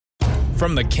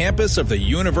from the campus of the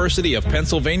University of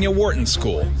Pennsylvania Wharton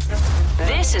School.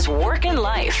 This is Work and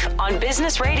Life on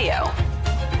Business Radio.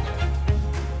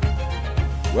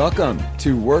 Welcome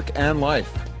to Work and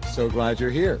Life. So glad you're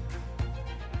here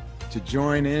to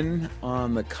join in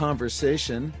on the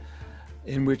conversation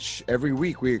in which every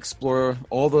week we explore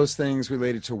all those things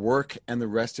related to work and the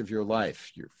rest of your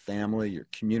life, your family, your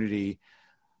community,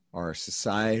 our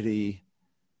society,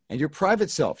 and your private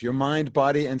self, your mind,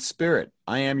 body, and spirit.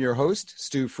 I am your host,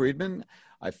 Stu Friedman.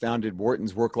 I founded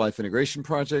Wharton's Work-Life Integration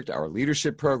Project, our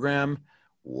leadership program,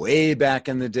 way back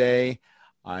in the day.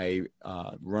 I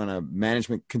run a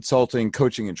management consulting,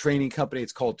 coaching, and training company.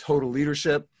 It's called Total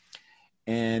Leadership.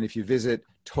 And if you visit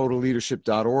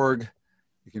totalleadership.org,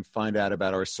 you can find out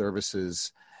about our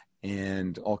services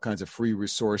and all kinds of free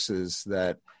resources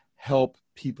that help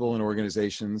people and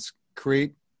organizations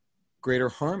create greater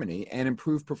harmony and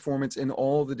improve performance in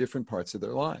all the different parts of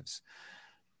their lives.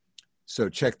 So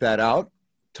check that out,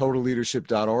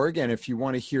 totalleadership.org. And if you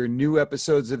want to hear new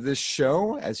episodes of this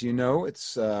show, as you know,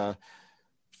 it's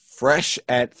fresh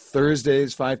at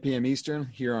Thursdays, 5 p.m. Eastern,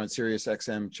 here on Sirius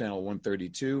XM channel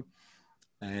 132.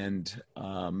 And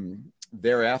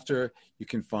thereafter, you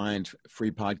can find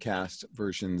free podcast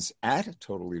versions at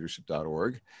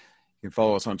totalleadership.org. You can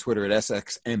follow us on Twitter at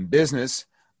SXMBusiness.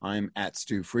 I'm at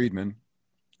Stu Friedman.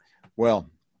 Well,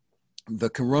 the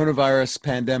coronavirus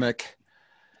pandemic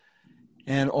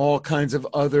and all kinds of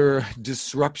other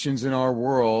disruptions in our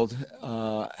world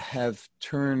have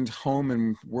turned home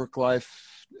and work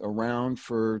life around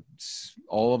for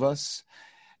all of us.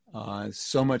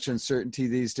 So much uncertainty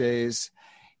these days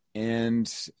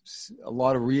and a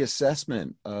lot of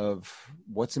reassessment of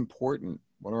what's important,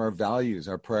 what are our values,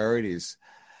 our priorities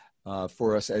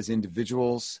for us as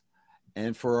individuals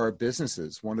and for our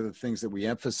businesses. One of the things that we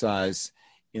emphasize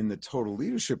in the total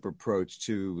leadership approach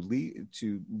to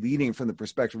leading from the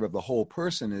perspective of the whole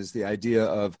person is the idea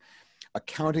of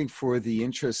accounting for the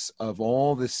interests of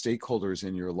all the stakeholders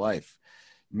in your life,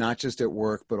 not just at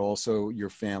work, but also your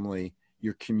family,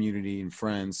 your community and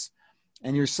friends,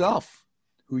 and yourself,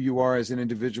 who you are as an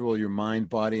individual, your mind,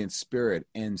 body, and spirit.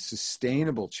 And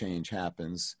sustainable change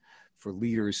happens for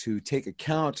leaders who take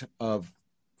account of,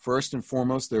 first and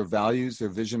foremost, their values, their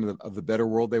vision of the better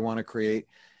world they want to create,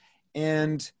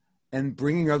 and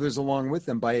bringing others along with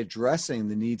them by addressing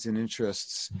the needs and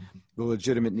interests, the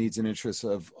legitimate needs and interests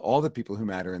of all the people who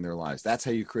matter in their lives. That's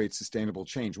how you create sustainable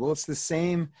change. Well, it's the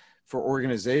same for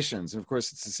organizations. And of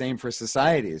course, it's the same for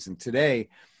societies. And today,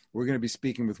 we're going to be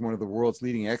speaking with one of the world's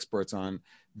leading experts on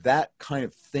that kind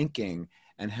of thinking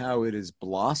and how it is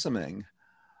blossoming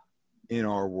in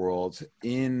our world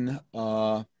in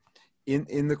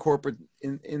the corporate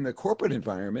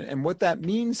environment, and what that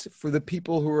means for the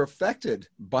people who are affected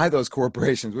by those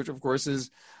corporations, which of course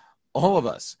is all of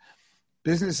us.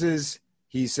 Businesses,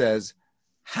 he says,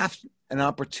 have an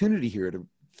opportunity here to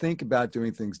think about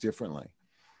doing things differently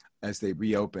as they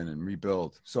reopen and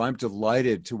rebuild. So I'm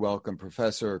delighted to welcome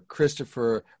Professor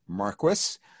Christopher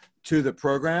Marquis to the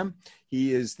program.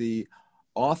 He is the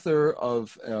author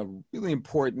of a really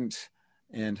important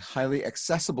and highly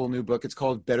accessible new book. It's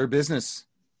called Better Business: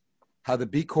 How the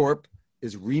B Corp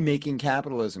is Remaking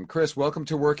Capitalism. Chris, welcome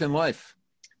to Work and Life.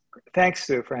 Thanks,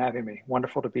 Stu, for having me.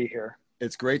 Wonderful to be here.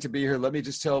 It's great to be here. Let me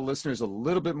just tell listeners a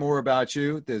little bit more about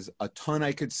you. There's a ton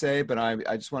I could say, but I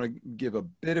just want to give a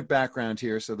bit of background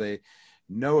here so they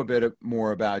know a bit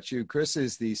more about you. Chris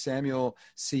is the Samuel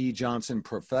C. Johnson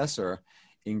Professor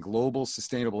in Global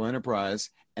Sustainable Enterprise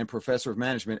and Professor of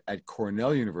Management at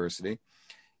Cornell University.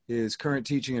 His current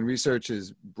teaching and research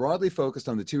is broadly focused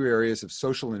on the two areas of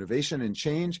social innovation and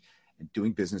change and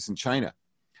doing business in China.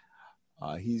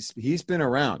 He's been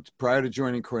around. Prior to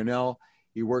joining Cornell,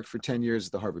 he worked for 10 years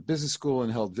at the Harvard Business School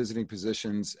and held visiting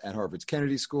positions at Harvard's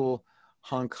Kennedy School,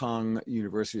 Hong Kong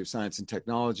University of Science and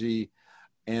Technology,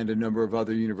 and a number of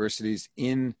other universities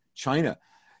in China.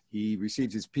 He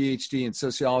received his PhD in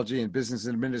sociology and business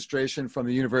administration from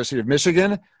the University of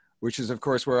Michigan, which is, of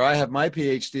course, where I have my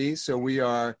PhD. So we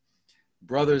are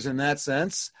brothers in that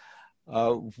sense.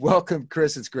 Welcome,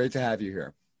 Chris. It's great to have you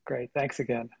here. Great. Thanks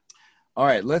again. All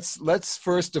right. Let's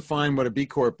first define what a B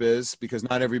Corp is, because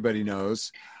not everybody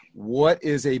knows. What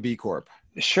is a B Corp?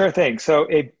 Sure thing. So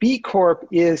a B Corp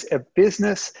is a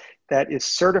business that is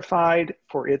certified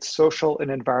for its social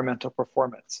and environmental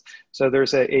performance. So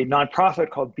there's a nonprofit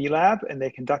called B Lab, and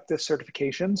they conduct this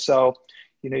certification. So,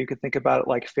 you could think about it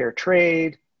like fair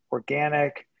trade,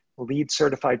 organic, LEED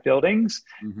certified buildings.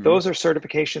 Mm-hmm. Those are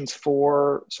certifications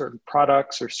for certain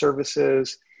products or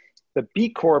services. The B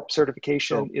Corp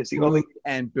certification is the only...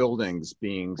 And buildings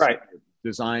being... Right.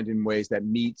 designed in ways that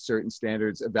meet certain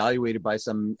standards, evaluated by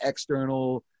some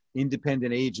external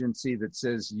independent agency that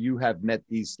says you have met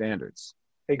these standards.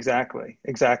 Exactly.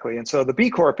 And so the B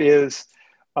Corp is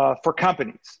for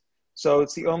companies. So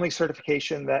it's the only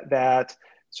certification that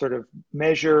sort of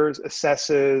measures,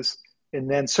 assesses, and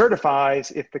then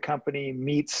certifies if the company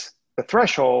meets the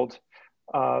threshold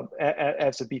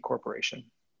as a B corporation.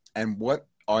 And what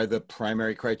are the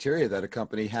primary criteria that a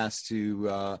company has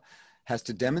to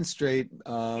demonstrate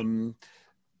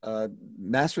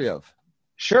mastery of?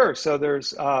 Sure. So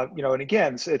there's, and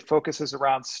again, it focuses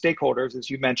around stakeholders, as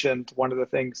you mentioned, one of the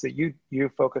things that you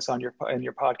focus on in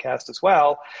your podcast as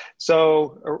well.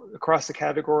 So across the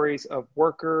categories of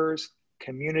workers,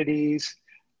 communities,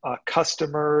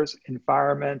 customers,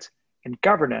 environment, and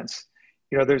governance,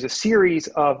 there's a series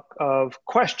of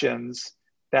questions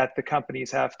that the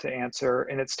companies have to answer,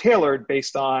 and it's tailored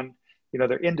based on,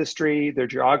 their industry, their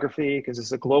geography, because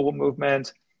it's a global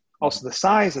movement, also the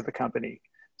size of the company.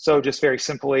 So just very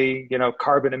simply,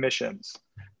 carbon emissions,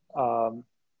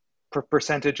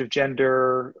 percentage of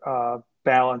gender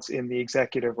balance in the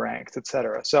executive ranks, et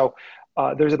cetera. So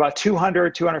there's about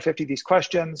 250 of these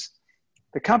questions.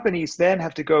 The companies then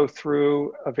have to go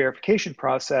through a verification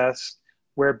process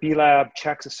where B-Lab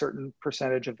checks a certain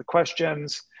percentage of the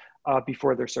questions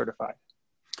before they're certified.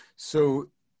 So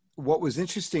what was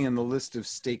interesting in the list of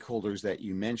stakeholders that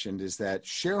you mentioned is that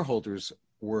shareholders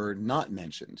were not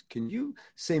mentioned. Can you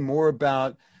say more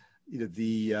about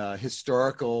the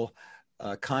historical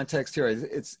context here?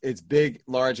 It's big,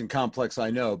 large, and complex, I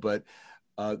know, but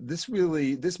this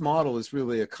model is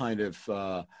really a kind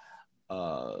of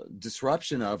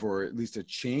disruption of, or at least a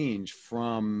change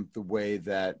from the way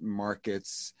that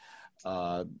markets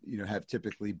have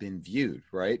typically been viewed,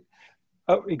 right?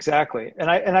 Oh, exactly. And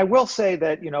I will say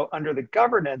that, under the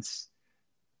governance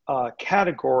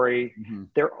category,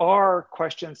 there are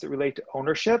questions that relate to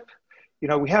ownership.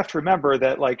 We have to remember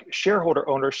that shareholder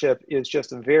ownership is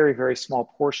just a very, very small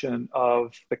portion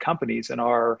of the companies in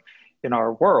our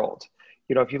world.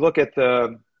 If you look at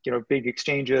the, big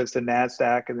exchanges, the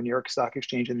NASDAQ and the New York Stock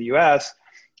Exchange in the US,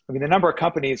 the number of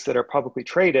companies that are publicly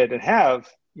traded and have,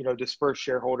 dispersed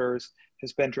shareholders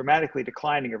has been dramatically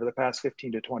declining over the past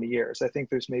 15 to 20 years. I think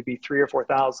there's maybe 3,000 or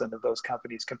 4,000 of those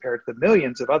companies compared to the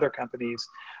millions of other companies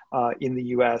in the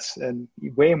US, and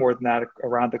way more than that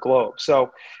around the globe.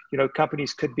 So,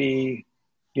 companies could be,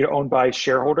 owned by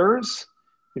shareholders.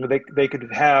 They could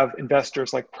have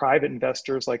investors, like private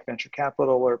investors, like venture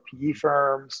capital or PE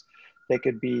firms. They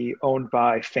could be owned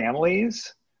by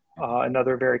families,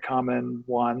 another very common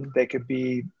one. They could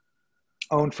be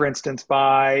owned, for instance,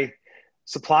 by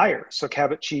suppliers. So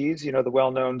Cabot Cheese, the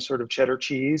well-known sort of cheddar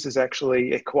cheese, is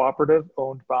actually a cooperative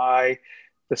owned by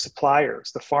the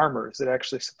suppliers, the farmers that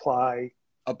actually supply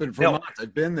up in Vermont. milk.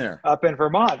 I've been there. Up in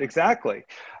Vermont, exactly.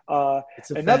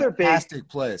 It's another fantastic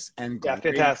place, and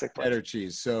fantastic place. Cheddar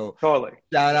cheese. So totally.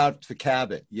 Shout out to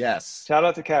Cabot. Yes. Shout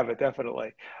out to Cabot,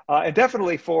 definitely. And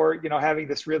definitely for, having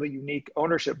this really unique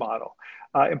ownership model.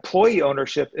 Employee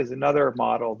ownership is another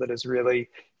model that is really,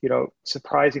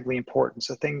 surprisingly important.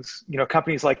 So things,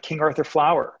 companies like King Arthur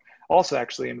Flour, also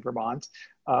actually in Vermont,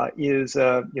 is,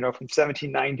 from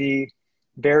 1790,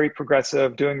 very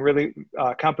progressive,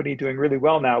 company doing really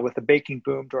well now with the baking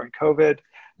boom during COVID.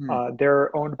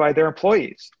 They're owned by their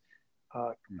employees.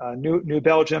 New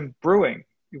Belgium Brewing,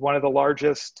 one of the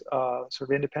largest sort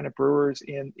of independent brewers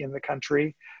in the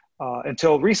country,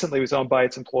 until recently was owned by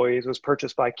its employees, was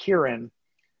purchased by Kirin,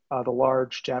 the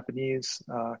large Japanese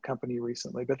company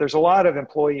recently. But there's a lot of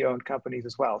employee-owned companies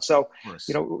as well. So,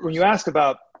 when you ask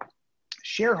about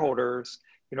shareholders,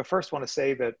 first want to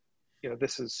say that,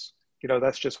 this is,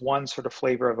 that's just one sort of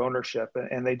flavor of ownership.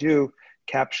 And they do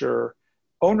capture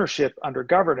ownership under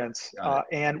governance.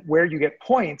 And where you get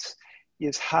points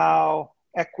is how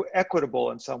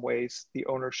equitable in some ways the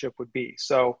ownership would be.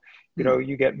 So,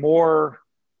 you get more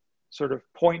sort of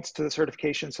points to the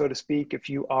certification, so to speak, if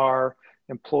you are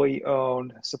employee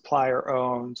owned, supplier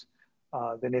owned,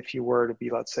 than if you were to be,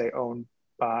 let's say, owned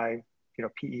by,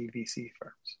 PE VC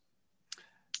firms.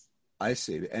 I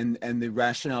see. And the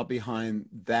rationale behind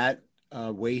that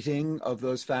weighting of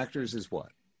those factors is what?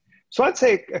 So I'd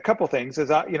say a couple things. Is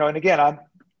and again,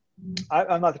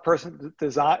 I'm not the person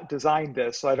that designed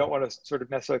this, so I don't want to sort of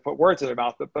necessarily put words in their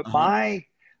mouth. But my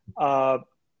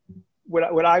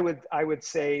what I would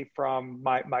say from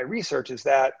my research is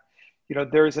that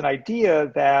there's an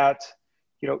idea that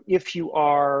if you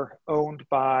are owned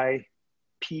by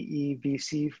PE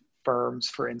VC firms,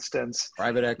 for instance,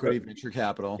 private equity, venture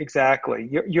capital. Exactly.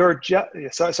 You're just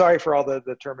sorry for all the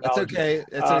terminology.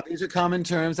 That's okay. These are common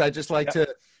terms. I just like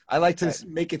to I like to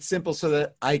make it simple so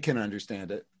that I can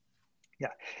understand it. Yeah.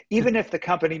 Even if the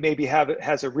company maybe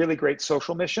has a really great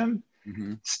social mission,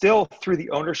 still through the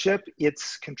ownership,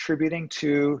 it's contributing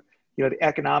to, the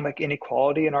economic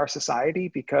inequality in our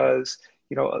society because,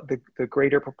 the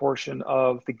greater proportion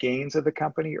of the gains of the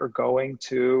company are going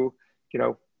to,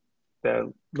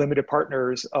 the limited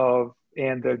partners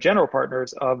and the general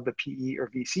partners of the PE or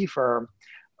VC firm.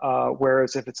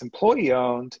 Whereas if it's employee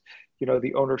owned,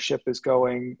 the ownership is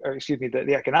going,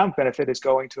 the economic benefit is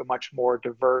going to a much more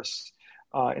diverse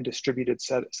and distributed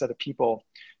set of people.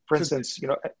 For instance,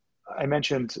 I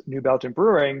mentioned New Belgium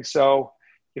Brewing. So,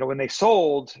 when they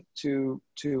sold to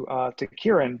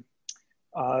Kirin,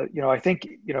 I think,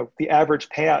 the average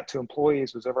payout to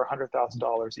employees was over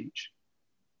 $100,000 each.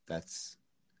 That's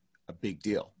a big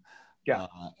deal. Yeah.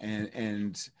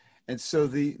 And so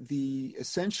the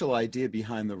essential idea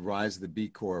behind the rise of the B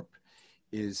Corp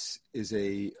is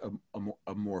a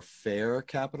more fair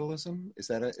capitalism. Is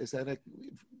that a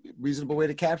reasonable way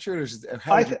to capture it? Or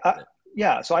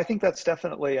so I think that's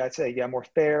definitely, I'd say, more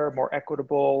fair, more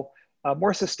equitable,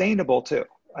 more sustainable too.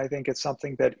 I think it's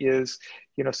something that is,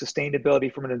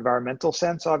 sustainability from an environmental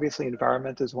sense. Obviously,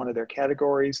 environment is one of their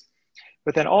categories,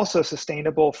 but then also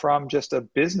sustainable from just a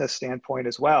business standpoint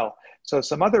as well. So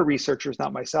some other researchers,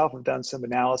 not myself, have done some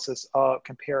analysis of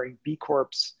comparing B Corps,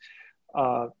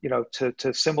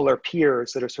 to similar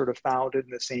peers that are sort of founded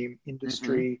in the same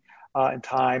industry and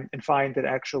time, and find that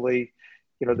actually,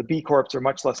 the B Corps are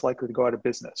much less likely to go out of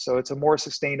business. So it's a more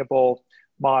sustainable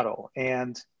model.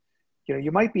 And,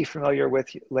 you might be familiar with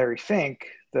Larry Fink,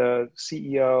 the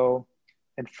CEO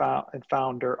and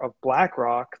founder of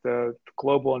BlackRock, the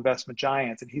global investment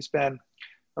giants. And he's been,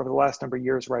 over the last number of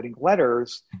years, writing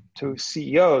letters to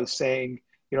CEOs saying,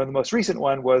 the most recent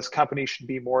one was companies should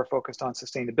be more focused on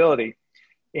sustainability.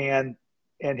 And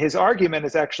his argument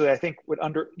is actually, I think,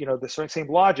 the same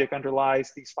logic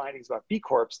underlies these findings about B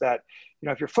Corps, that,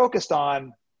 if you're focused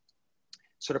on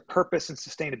sort of purpose and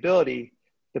sustainability,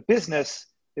 the business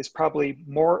is probably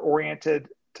more oriented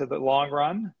to the long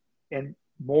run and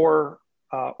more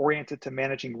oriented to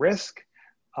managing risk.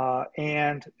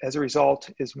 And as a result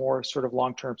is more sort of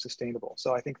long-term sustainable.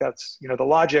 So I think that's, the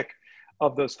logic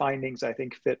of those findings, I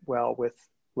think, fit well with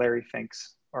Larry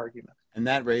Fink's argument. And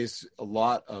that raised a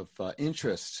lot of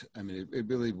interest. I mean, it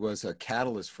really was a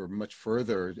catalyst for much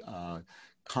further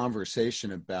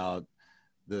conversation about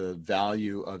the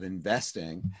value of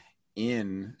investing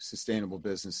in sustainable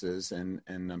businesses. And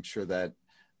I'm sure that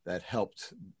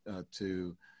helped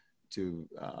to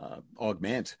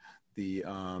augment the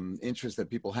interest that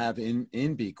people have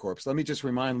in B Corps. Let me just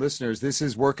remind listeners, this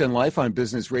is Work and Life on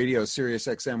Business Radio, Sirius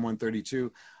XM 132.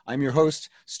 I'm your host,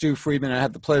 Stu Friedman. I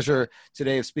have the pleasure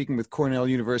today of speaking with Cornell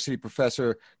University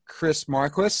professor Chris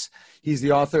Marquis. He's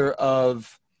the author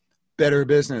of Better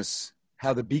Business,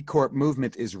 How the B Corp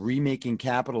Movement is Remaking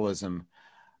Capitalism.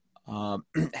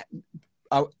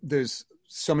 There's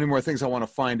so many more things I want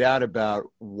to find out about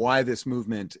why this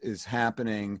movement is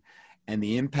happening and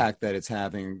the impact that it's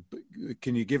having.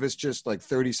 Can you give us just like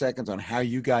 30 seconds on how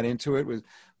you got into it? Was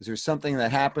there something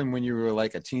that happened when you were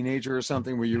like a teenager or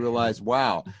something where you realized,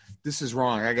 wow, this is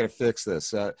wrong, I got to fix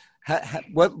this?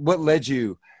 What led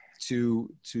you to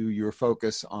your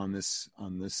focus on this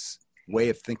way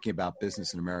of thinking about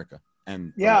business in America?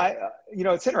 And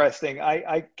it's interesting.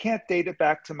 I can't date it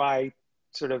back to my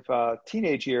sort of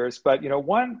teenage years, but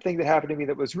one thing that happened to me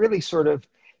that was really sort of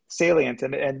salient,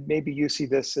 and maybe you see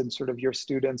this in sort of your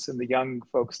students and the young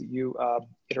folks that you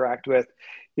interact with,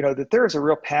 that there is a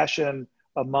real passion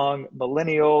among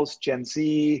millennials, Gen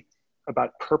Z,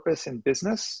 about purpose in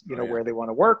business, where they want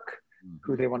to work,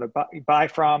 who they want to buy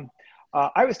from.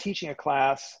 I was teaching a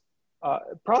class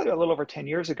probably a little over 10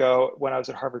 years ago when I was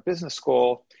at Harvard Business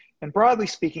School, and broadly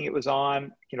speaking, it was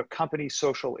on, company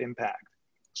social impact,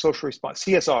 social response,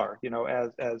 CSR,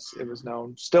 as it was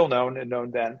known, still known and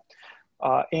known then.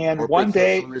 And corporate one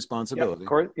day, responsibility.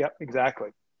 Yeah, exactly.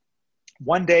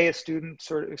 One day, a student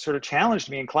sort of challenged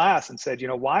me in class and said,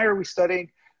 why are we studying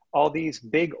all these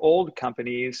big old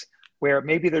companies where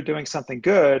maybe they're doing something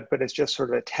good, but it's just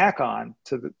sort of a tack on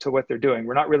to what they're doing?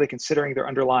 We're not really considering their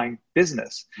underlying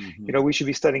business. Mm-hmm. We should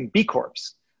be studying B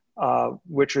Corps,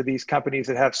 which are these companies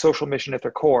that have social mission at their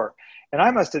core. And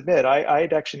I must admit, I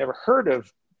had actually never heard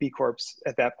of B Corps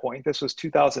at that point. This was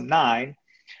 2009.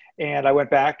 And I went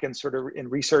back and sort of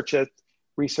researched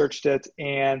it,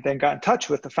 and then got in touch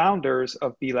with the founders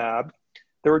of B Lab.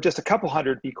 There were just a couple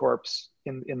hundred B Corps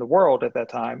in the world at that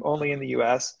time, only in the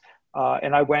US.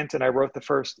 And I went and I wrote the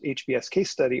first HBS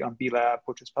case study on B Lab,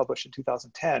 which was published in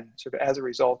 2010, sort of as a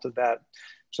result of that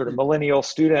sort of millennial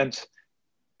student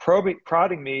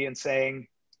prodding me and saying,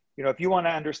 if you want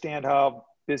to understand how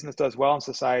business does well in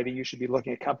society, you should be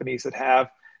looking at companies that have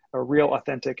a real,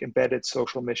 authentic, embedded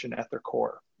social mission at their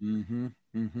core. Mm-hmm.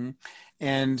 Mm-hmm.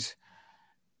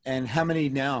 And how many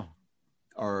now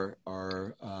are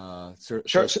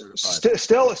certified?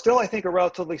 Still, I think a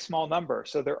relatively small number.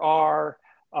 So there are,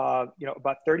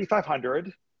 about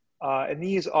 3,500, and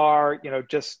these are,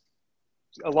 just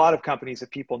a lot of companies that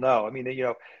people know. I mean,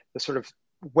 the sort of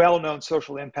well-known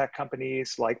social impact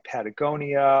companies like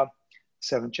Patagonia,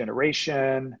 Seventh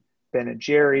Generation, Ben and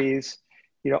Jerry's.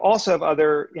 Also have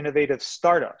other innovative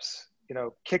startups.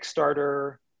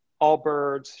 Kickstarter,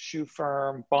 Allbirds, Shoe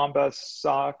Firm, Bombas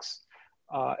Socks,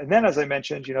 and then, as I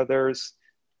mentioned, there's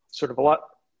sort of a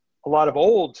lot of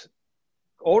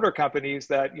older companies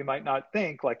that you might not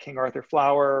think, like King Arthur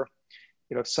Flour.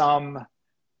 Some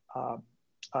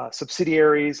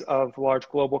subsidiaries of large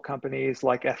global companies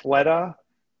like Athleta,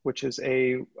 which is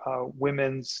a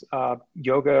women's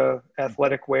yoga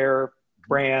athletic wear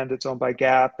brand. It's owned by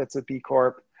Gap. That's a B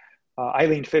Corp.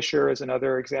 Eileen Fisher is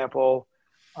another example.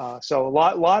 So a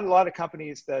lot of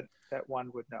companies that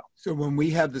one would know. So when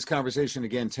we have this conversation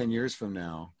again 10 years from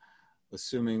now,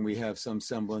 assuming we have some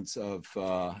semblance of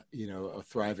a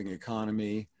thriving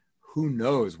economy, who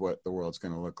knows what the world's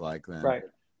going to look like then? Right.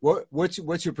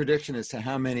 What's your prediction as to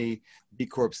how many B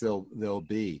Corps there'll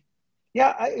be?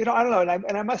 Yeah, I don't know,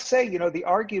 and I must say, the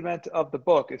argument of the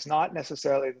book is not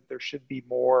necessarily that there should be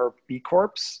more B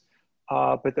Corps,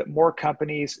 but that more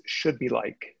companies should be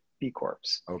like B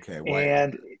Corps. Okay. Why?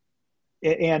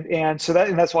 And so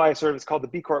that's why it's called the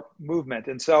B Corp movement.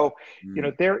 And so,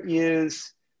 there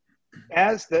is,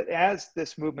 as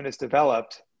this movement is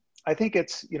developed, I think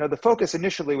it's, the focus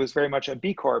initially was very much on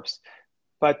B Corps,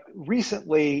 but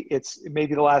recently it's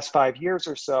maybe the last 5 years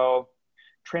or so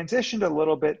transitioned a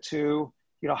little bit to,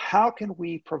 how can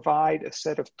we provide a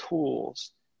set of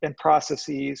tools and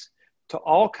processes to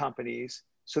all companies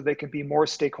so they can be more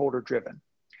stakeholder driven.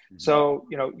 Mm-hmm. So,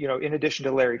 in addition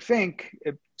to Larry Fink,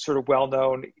 sort of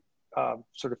well-known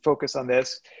sort of focus on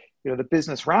this, the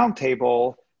Business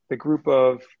Roundtable, the group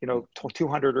of,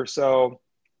 200 or so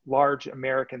large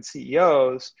American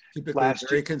CEOs. Typically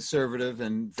very conservative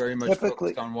and very much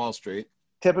focused on Wall Street.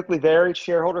 Typically very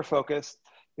shareholder focused.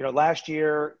 Last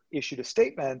year issued a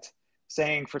statement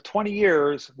saying for 20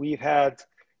 years, we've had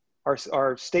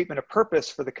our statement of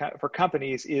purpose for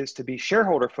companies is to be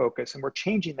shareholder focused, and we're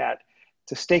changing that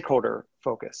to stakeholder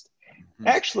focused. Mm-hmm.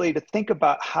 Actually, to think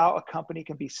about how a company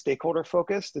can be stakeholder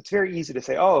focused, it's very easy to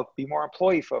say, oh, be more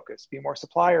employee focused, be more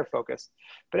supplier focused.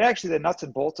 But actually the nuts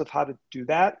and bolts of how to do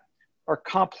that are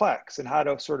complex, and how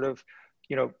to sort of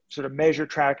measure,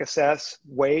 track, assess,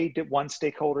 weigh one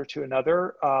stakeholder to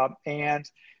another. And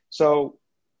so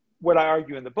what I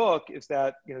argue in the book is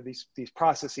that, these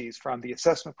processes, from the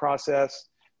assessment process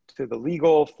to the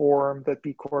legal form that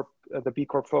the B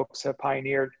Corp folks have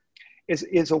pioneered, is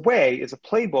a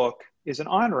playbook, is an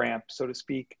on-ramp, so to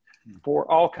speak, for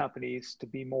all companies to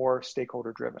be more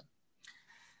stakeholder driven.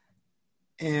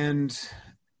 And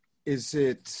is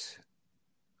it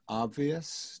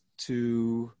obvious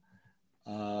to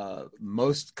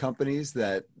most companies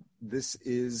that this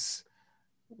is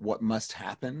what must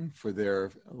happen for their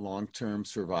long-term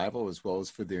survival, as well as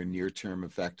for their near-term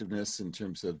effectiveness in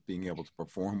terms of being able to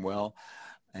perform well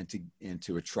and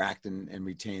to attract and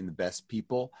retain the best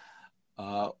people?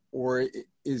 Or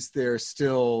is there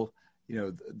still,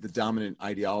 the dominant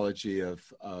ideology of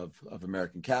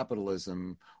American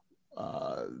capitalism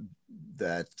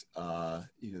that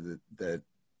the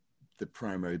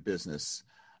primary business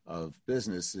of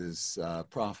business is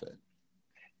profit?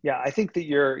 Yeah, I think that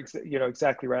you're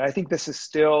exactly right. I think this is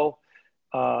still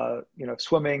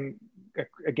swimming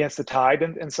against the tide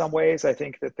in some ways. I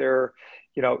think that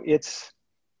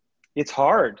it's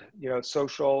hard.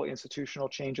 Social institutional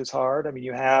change is hard. I mean,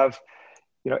 you have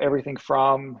everything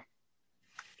from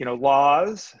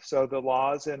laws. So the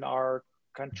laws in our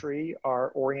country are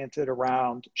oriented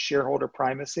around shareholder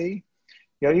primacy.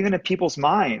 Even in people's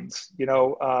minds, when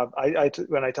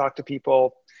I talk to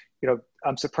people,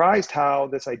 I'm surprised how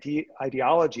this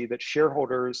ideology that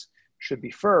shareholders should be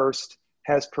first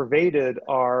has pervaded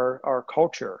our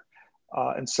culture.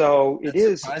 And so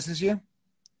that surprises you?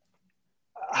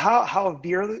 How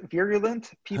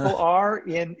virulent people are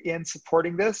in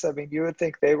supporting this. I mean, you would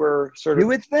think they were sort of... You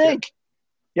would think.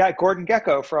 Yeah, Gordon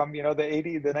Gekko from, the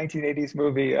 1980s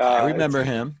movie. I remember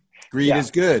him. Greed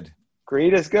is good.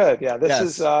 Greed is good. Yeah, this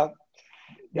is... Well,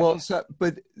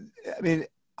 but I mean,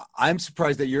 I'm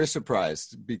surprised that you're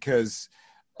surprised because,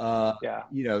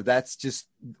 that's just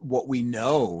what we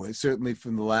know, certainly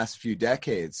from the last few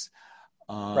decades.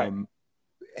 Right.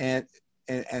 And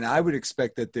I would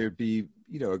expect that there'd be,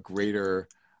 a greater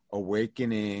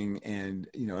awakening and,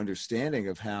 understanding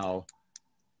of how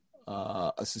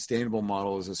a sustainable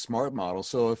model is a smart model.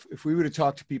 So if we were to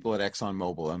talk to people at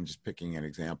ExxonMobil, I'm just picking an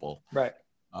example, right?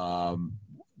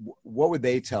 What would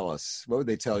they tell us? What would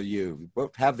they tell you?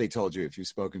 What have they told you if you've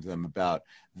spoken to them about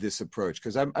this approach?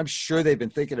 Because I'm sure they've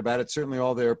been thinking about it. Certainly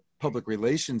all their public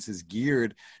relations is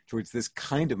geared towards this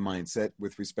kind of mindset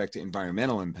with respect to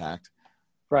environmental impact.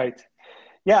 Right.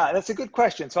 Yeah, that's a good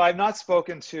question. So I've not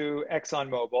spoken to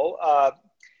ExxonMobil.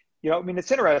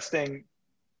 It's interesting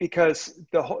because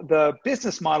the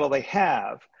business model they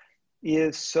have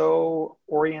is so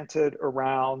oriented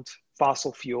around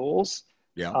fossil fuels.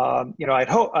 Yeah. I'd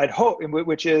hope,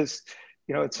 which is,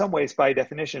 in some ways by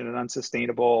definition, an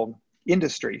unsustainable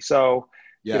industry. So,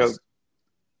 yes.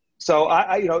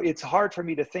 It's hard for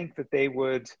me to think that they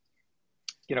would,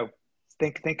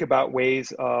 think about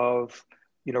ways of,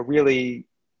 really,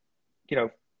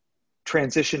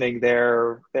 transitioning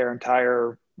their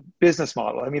entire business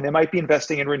model. I mean, they might be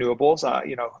investing in renewables.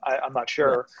 I'm not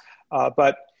sure,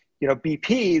 but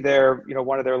BP, they're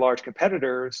one of their large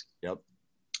competitors. Yep.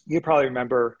 You probably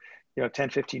remember, 10,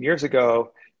 15 years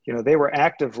ago, they were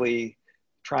actively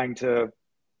trying to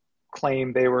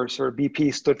claim they were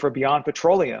BP stood for Beyond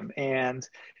Petroleum, and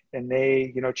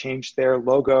they, changed their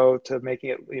logo to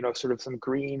making it, sort of some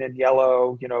green and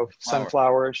yellow,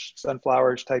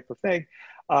 sunflowers type of thing.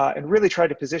 And really tried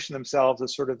to position themselves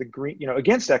as sort of the green,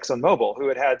 against ExxonMobil, who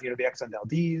had, the Exxon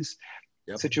Valdez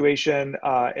situation,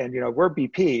 and, we're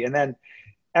BP. And then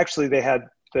actually they had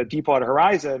the Deepwater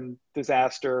Horizon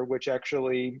disaster, which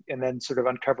actually, and then sort of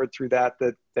uncovered through that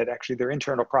actually their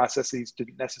internal processes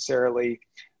didn't necessarily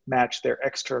match their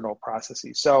external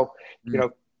processes. So,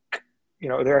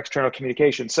 their external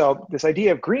communication. So this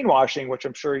idea of greenwashing, which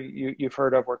I'm sure you've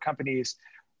heard of, where companies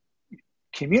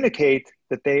communicate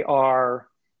that they are,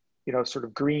 sort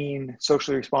of green,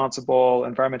 socially responsible,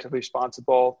 environmentally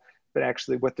responsible, but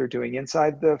actually what they're doing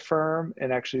inside the firm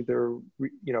and actually they're,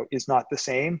 is not the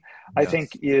same, yes. I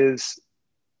think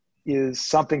is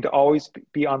something to always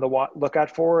be on the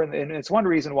lookout for. And it's one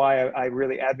reason why I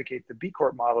really advocate the B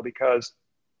Corp model, because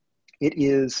it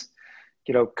is,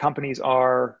 companies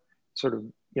are sort of,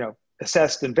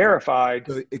 assessed and verified.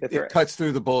 So it cuts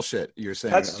through the bullshit, you're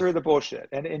saying. Cuts through the bullshit.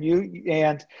 And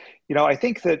I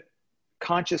think that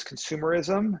conscious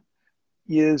consumerism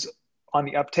is on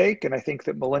the uptake, and I think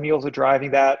that millennials are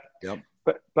driving that. Yep.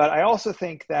 But I also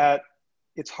think that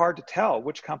it's hard to tell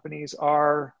which companies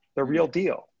are the real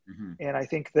deal. Mm-hmm. And I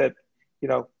think that,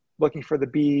 looking for the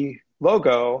B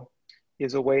logo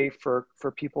is a way for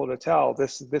people to tell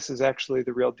this is actually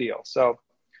the real deal. So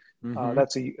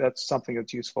that's something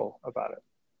that's useful about it.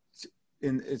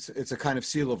 And it's a kind of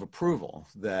seal of approval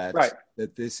that right.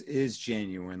 that this is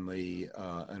genuinely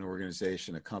an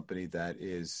organization, a company that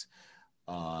is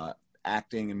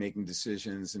acting and making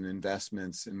decisions and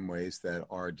investments in ways that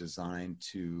are designed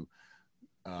to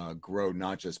grow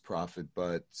not just profit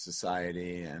but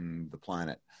society and the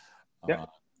planet, yeah.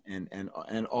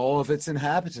 and all of its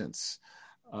inhabitants,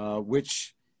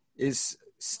 which is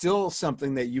still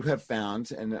something that you have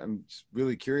found, and I'm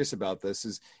really curious about this,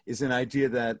 is an idea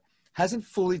that hasn't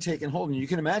fully taken hold. And you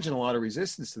can imagine a lot of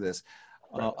resistance to this.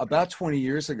 About 20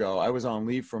 years ago, I was on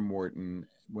leave from Wharton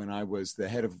when I was the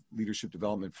head of leadership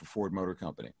development for Ford Motor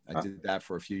Company. I did that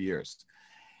for a few years.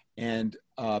 And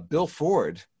Bill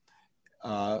Ford,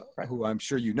 who I'm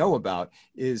sure you know about,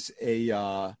 is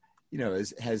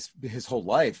has his whole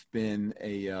life been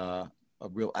a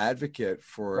real advocate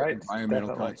for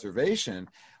environmental conservation,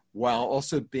 while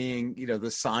also being,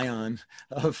 the scion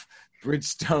of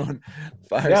Bridgestone,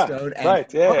 Firestone,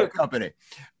 and Motor Company.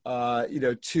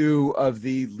 Two of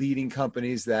the leading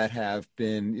companies that have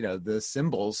been, the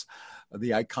symbols, the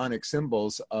iconic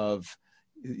symbols of,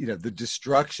 the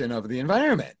destruction of the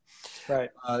environment.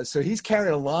 Right. So he's carried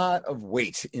a lot of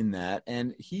weight in that,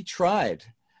 and he tried,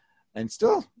 and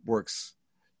still works,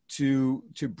 to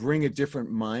bring a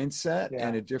different mindset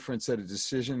and a different set of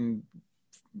decision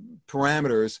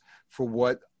parameters for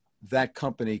what that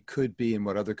company could be and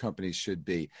what other companies should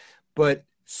be. But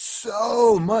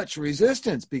so much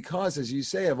resistance because, as you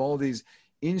say, of all these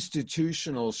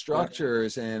institutional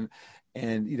structures and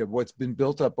what's been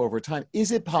built up over time.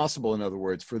 Is it possible, in other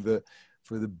words, for the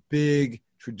big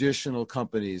traditional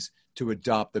companies to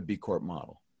adopt the B Corp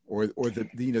model, or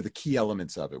the key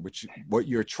elements of it, which what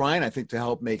you're trying, I think, to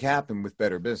help make happen with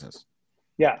Better Business?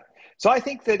 Yeah. So I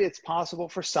think that it's possible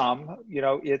for some.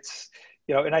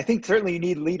 And I think certainly you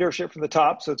need leadership from the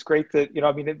top. So it's great that,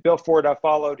 Bill Ford, I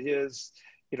followed his,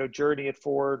 journey at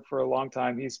Ford for a long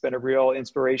time. He's been a real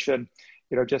inspiration.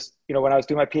 When I was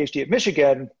doing my PhD at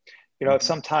Michigan, You know,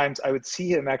 sometimes I would see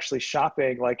him actually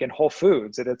shopping like in Whole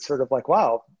Foods, and it's sort of like,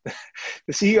 wow, the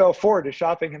CEO of Ford is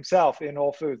shopping himself in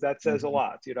Whole Foods. That says a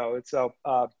lot, you know. It's so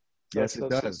yes, it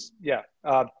does. Yeah.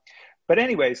 But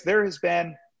anyways, there has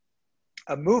been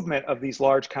a movement of these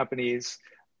large companies.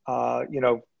 You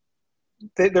know,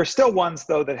 there's still ones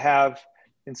though that have,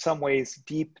 in some ways,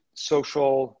 deep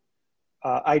social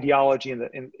ideology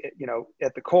you know,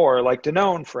 at the core, like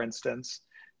Danone, for instance,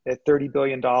 at $30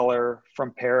 billion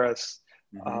from Paris,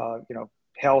 you know,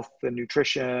 health and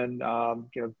nutrition,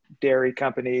 you know, dairy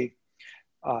company,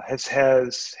 has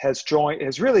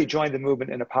really joined the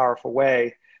movement in a powerful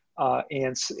way,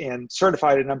 and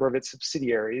certified a number of its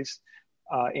subsidiaries,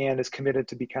 and is committed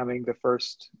to becoming the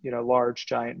first, you know, large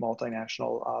giant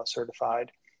multinational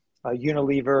certified.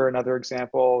 Unilever, another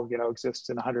example, you know, exists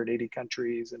in 180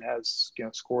 countries and has, you know,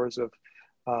 scores of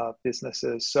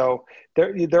businesses. So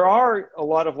there are a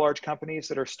lot of large companies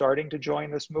that are starting to join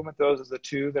this movement. Those are the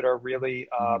two that are really,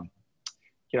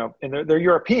 you know, and they're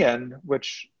European,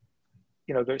 which,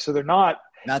 you know, they're not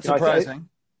surprising.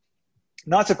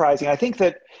 Not surprising. I think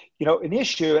that, you know, an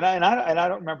issue, and I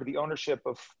don't remember the ownership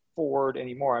of Ford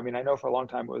anymore. I mean, I know for a long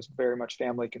time it was very much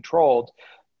family controlled,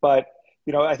 but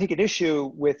you know, I think an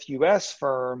issue with U.S.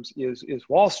 firms is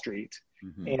Wall Street,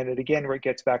 and it again where it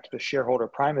gets back to the shareholder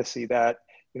primacy, that,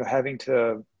 you know, having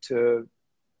to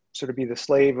sort of be the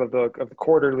slave of the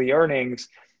quarterly earnings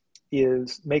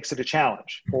makes it a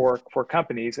challenge for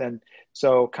companies. And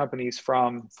so companies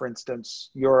from, for instance,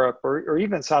 Europe or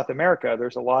even South America,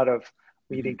 there's a lot of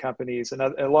leading companies. And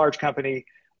a large company,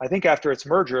 I think after its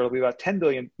merger, it'll be about 10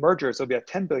 billion mergers. It'll be a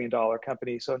 $10 billion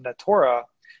company. So Natura,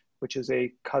 which is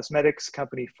a cosmetics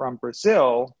company from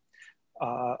Brazil,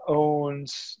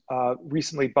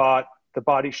 recently bought The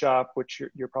Body Shop, which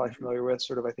you're probably familiar with,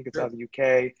 sort of, I think it's out of the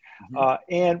UK,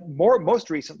 and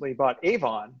most recently bought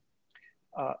Avon.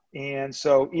 And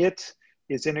so it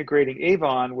is integrating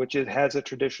Avon, which has a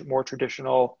more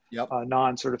traditional,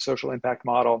 non-sort of social impact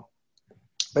model.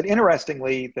 But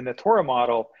interestingly, the Natura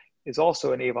model is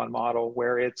also an Avon model,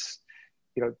 where it's,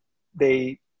 you know,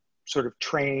 they sort of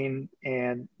train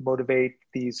and motivate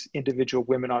these individual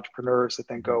women entrepreneurs that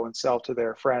then go and sell to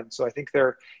their friends. So I think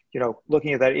they're, you know,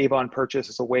 looking at that Avon purchase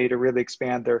as a way to really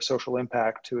expand their social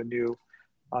impact to a new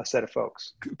set of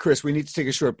folks. Chris, we need to take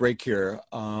a short break here.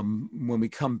 When we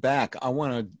come back, I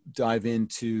want to dive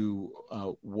into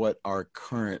what our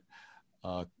current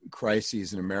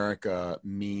crises in America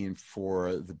mean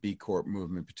for the B Corp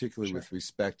movement, particularly with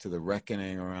respect to the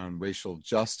reckoning around racial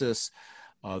justice,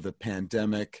 the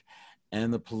pandemic,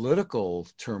 and the political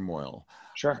turmoil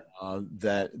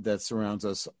that surrounds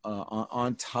us,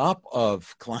 on top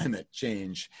of climate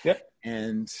change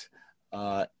and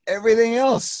everything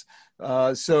else.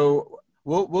 So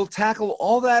we'll tackle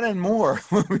all that and more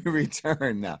when we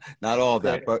return. Now, not all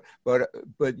that,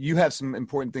 but you have some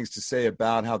important things to say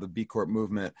about how the B Corp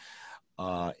movement,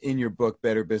 in your book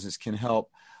Better Business, can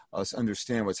help us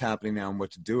understand what's happening now and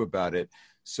what to do about it.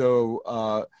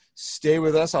 So stay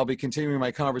with us. I'll be continuing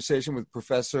my conversation with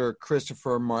Professor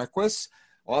Christopher Marquis,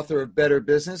 author of Better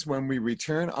Business, when we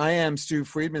return. I am Stu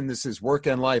Friedman. This is Work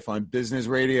and Life on Business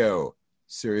Radio,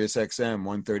 Sirius XM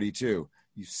 132.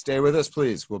 You stay with us,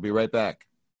 please. We'll be right back.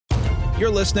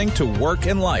 You're listening to Work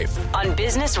and Life on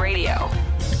Business Radio.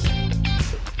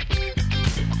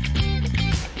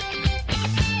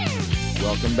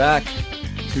 Welcome back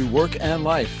to Work and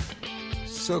Life.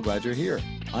 So glad you're here.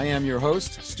 I am your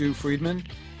host, Stu Friedman,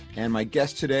 and my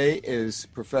guest today is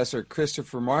Professor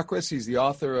Christopher Marquis. He's the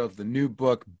author of the new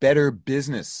book, Better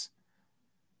Business,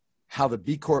 How the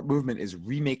B Corp Movement is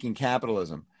Remaking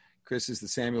Capitalism. Chris is the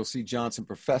Samuel C. Johnson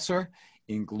Professor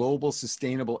in Global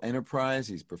Sustainable Enterprise.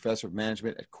 He's Professor of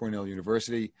Management at Cornell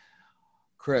University.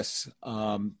 Chris,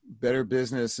 Better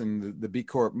Business and the B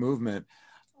Corp Movement,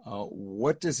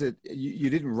 what does it, you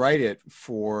didn't write it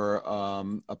for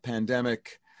a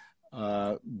pandemic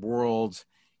world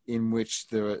in which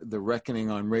the reckoning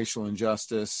on racial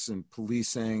injustice and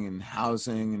policing and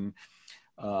housing and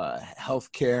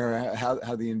healthcare,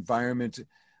 how the environment,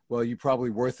 well, you probably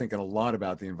were thinking a lot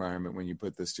about the environment when you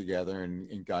put this together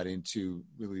and got into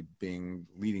really being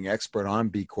leading expert on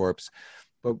B Corps.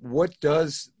 But what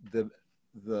does the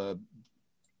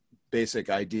basic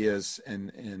ideas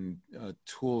and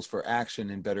tools for action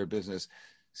in Better Business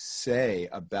say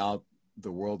about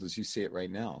the world as you see it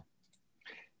right now?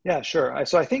 Yeah, sure.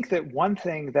 So I think that one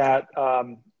thing that,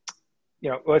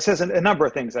 it says a number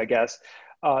of things, I guess.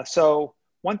 So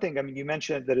one thing, I mean, you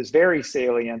mentioned that is very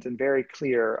salient and very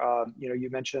clear. You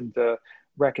mentioned the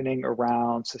reckoning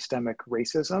around systemic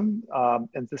racism.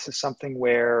 And this is something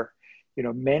where,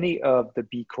 many of the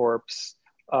B Corps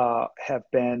have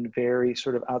been very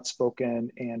sort of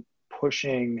outspoken and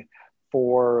pushing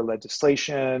for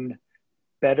legislation,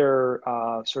 better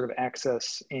sort of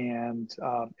access and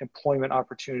employment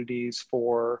opportunities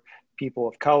for people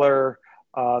of color.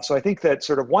 So I think that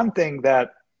sort of one thing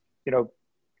that,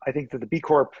 I think that the B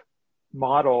Corp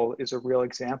model is a real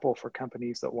example for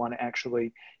companies that want to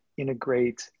actually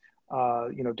integrate,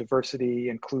 diversity,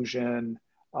 inclusion,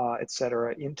 et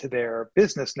cetera, into their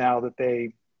business now that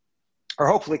they are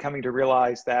hopefully coming to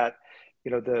realize that,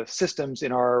 the systems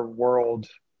in our world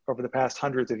over the past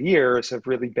hundreds of years have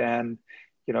really been,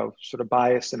 sort of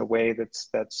biased in a way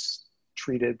that's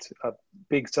treated a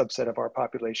big subset of our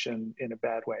population in a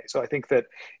bad way. So I think that,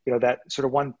 that sort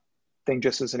of one thing,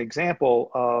 just as an example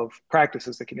of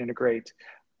practices that can integrate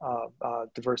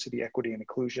diversity, equity, and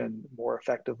inclusion more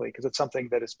effectively, because it's something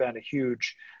that has been a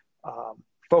huge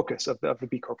focus of the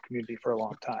B Corp community for a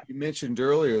long time. You mentioned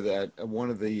earlier that one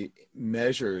of the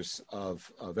measures of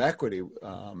equity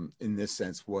in this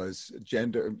sense was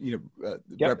gender,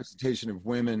 representation of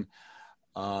women,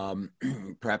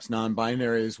 perhaps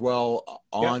non-binary as well,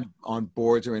 on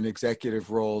boards or in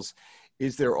executive roles.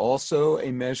 Is there also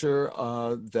a measure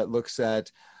that looks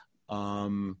at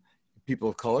people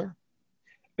of color?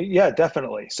 Yeah,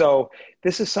 definitely. So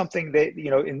this is something that,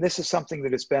 and this is something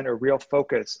that has been a real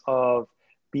focus of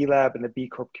B Lab and the B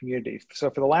Corp community. So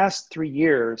for the last 3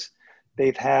 years,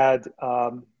 they've had,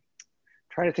 trying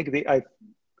to think of the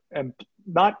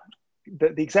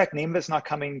exact name of it's not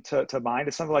coming to mind.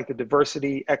 It's something like the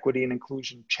Diversity, Equity, and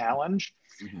Inclusion Challenge.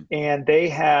 Mm-hmm. And they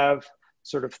have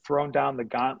sort of thrown down the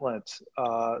gauntlet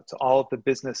to all of the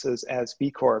businesses as B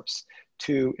Corps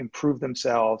to improve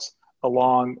themselves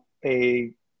along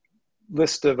a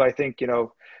list of, I think,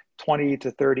 20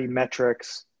 to 30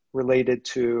 metrics related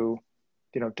to,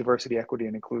 diversity, equity,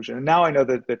 and inclusion. And now I know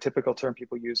that the typical term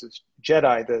people use is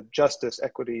JEDI, the Justice,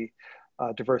 Equity,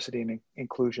 Diversity, and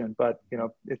Inclusion, but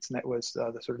it was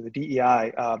the sort of the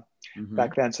DEI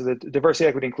back then. So the Diversity,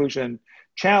 Equity, Inclusion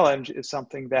Challenge is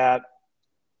something that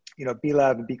B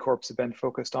Lab and B Corps have been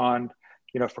focused on,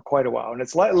 for quite a while, and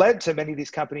it's led to many of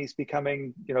these companies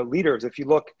becoming, leaders. If you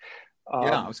look,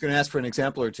 I was going to ask for an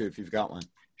example or two if you've got one.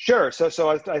 Sure. So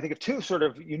I think of two sort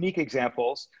of unique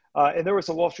examples. And there was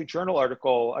a Wall Street Journal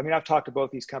article. I mean, I've talked to both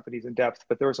these companies in depth,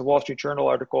 but there was a Wall Street Journal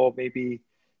article maybe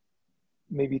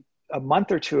a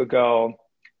month or two ago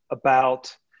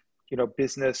about,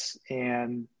 business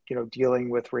and, dealing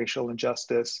with racial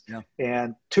injustice. Yeah.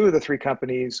 And two of the three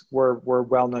companies were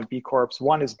well-known B Corps.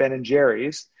 One is Ben &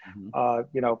 Jerry's,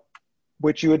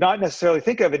 which you would not necessarily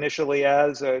think of initially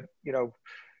as a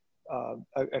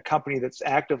company that's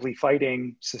actively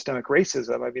fighting systemic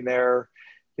racism. I mean, they're,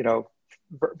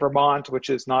 Vermont, which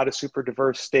is not a super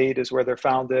diverse state, is where they're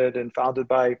founded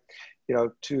by,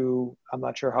 two, I'm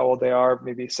not sure how old they are,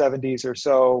 maybe 70s or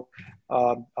so,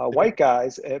 white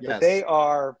guys, but they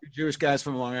are Jewish guys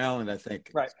from Long Island, I think.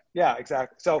 Right. Yeah,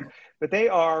 exactly. So, but they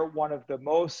are one of the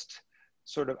most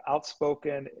sort of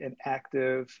outspoken and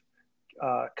active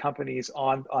companies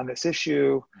on this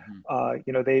issue.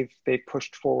 They've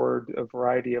pushed forward a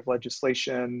variety of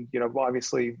legislation,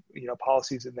 obviously,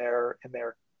 policies in their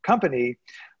company.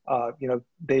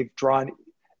 They've drawn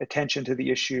attention to the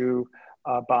issue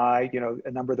by,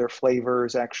 a number of their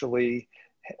flavors actually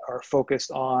are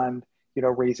focused on,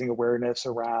 raising awareness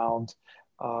around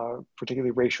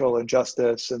particularly racial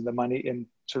injustice, and the money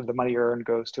earned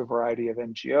goes to a variety of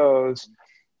NGOs.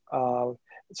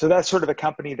 So that's sort of a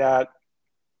company that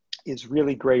is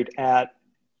really great at,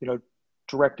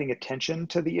 directing attention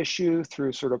to the issue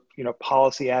through sort of,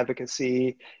 policy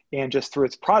advocacy and just through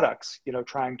its products,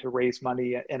 trying to raise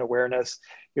money and awareness.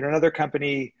 Another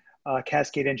company,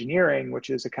 Cascade Engineering,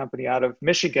 which is a company out of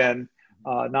Michigan,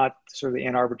 not sort of the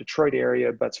Ann Arbor, Detroit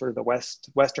area, but sort of the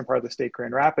western part of the state,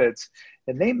 Grand Rapids.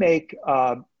 And they make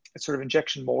sort of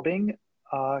injection molding,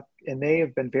 and they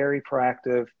have been very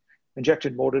proactive,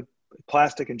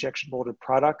 plastic injection molded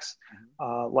products,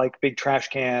 like big trash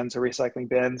cans or recycling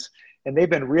bins. And they've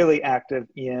been really active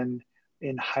in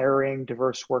hiring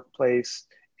diverse workplace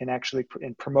and actually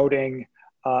in promoting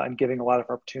and giving a lot of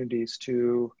opportunities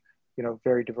to,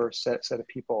 very diverse set of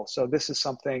people. So this is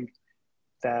something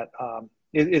that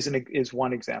is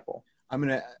one example. I'm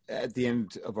going to, at the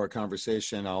end of our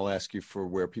conversation, I'll ask you for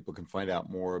where people can find out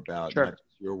more about not just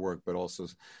your work, but also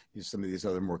some of these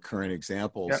other more current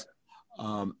examples.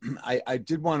 Yep. I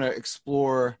did want to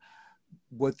explore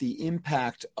what the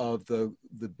impact of the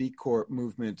B Corp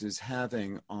movement is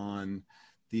having on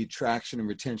the attraction and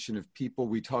retention of people.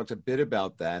 We talked a bit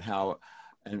about that,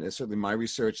 and certainly my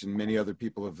research and many other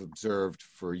people have observed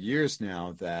for years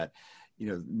now that,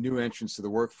 new entrants to the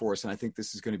workforce. And I think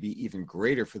this is going to be even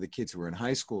greater for the kids who are in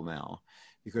high school now,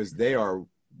 because they are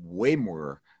way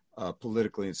more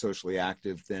politically and socially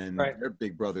active than their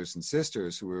big brothers and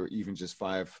sisters who are even just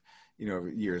 5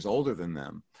 years older than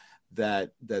them,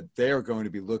 that they're going to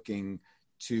be looking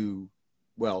to,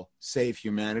 save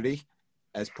humanity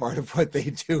as part of what they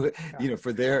do,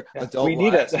 for their adult we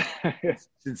need lives, it.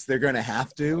 since they're going to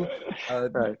have to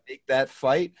make that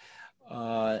fight.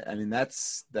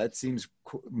 That seems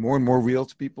more and more real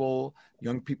to people,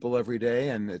 young people every day.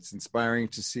 And it's inspiring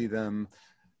to see them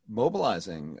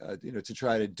mobilizing, to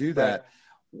try to do that.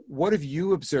 Right. What have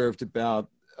you observed about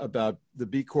the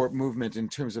B Corp movement in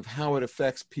terms of how it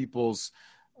affects people's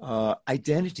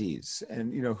identities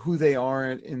and, who they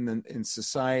are in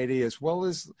society, as well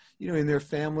as, in their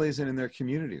families and in their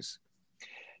communities?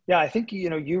 Yeah, I think,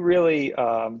 you really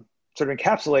sort of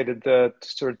encapsulated the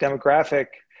sort of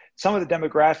some of the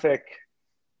demographic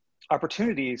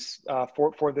opportunities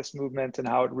for this movement, and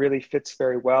how it really fits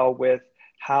very well with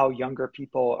how younger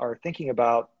people are thinking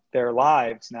about their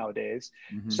lives nowadays.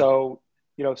 Mm-hmm. So,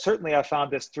 certainly I found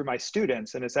this through my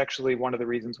students, and it's actually one of the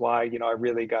reasons why, I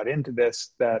really got into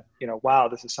this, that, wow,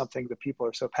 this is something that people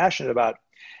are so passionate about.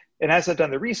 And as I've done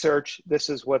the research, this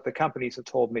is what the companies have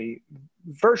told me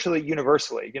virtually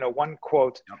universally. One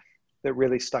quote that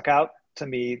really stuck out to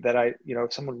me that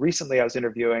someone recently I was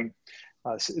interviewing,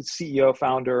 CEO,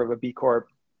 founder of a B Corp.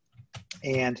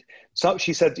 And so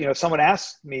she said, someone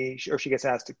asked me, or she gets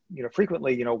asked,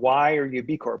 frequently, why are you a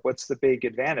B Corp? What's the big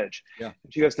advantage? Yeah.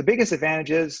 She goes, the biggest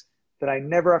advantage is that I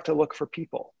never have to look for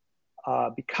people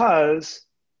because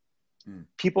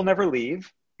people never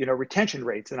leave, retention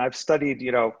rates. And I've studied,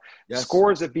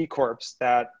 scores of B Corps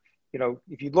that,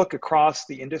 if you look across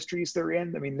the industries they're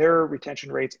in, their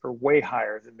retention rates are way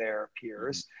higher than their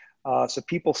peers. So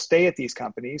people stay at these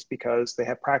companies because they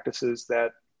have practices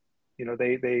that,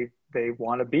 they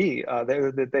want to be,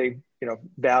 that they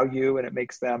value, and it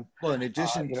makes them. Well, in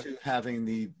addition to having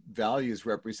the values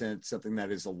represent something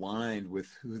that is aligned with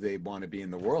who they want to be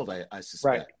in the world, I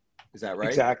suspect. Right. Is that right?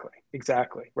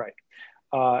 Exactly. Right.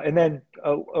 And then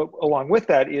along with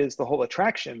that is the whole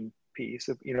attraction piece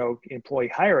of, employee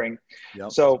hiring.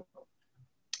 Yep. So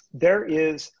there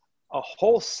is a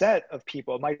whole set of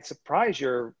people. It might surprise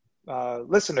your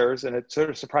listeners, and it sort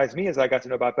of surprised me as I got to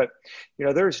know about, but,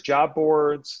 there's job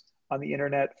boards on the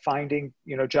internet finding,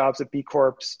 jobs at B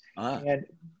Corps. And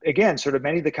again, sort of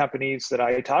many of the companies that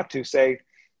I talk to say,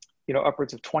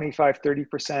 upwards of 25,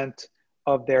 30%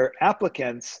 of their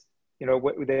applicants,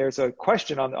 there's a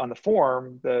question on the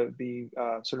form, the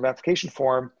sort of application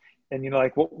form, and,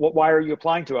 why are you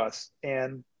applying to us?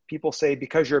 And people say,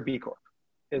 because you're a B Corp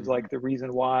is like the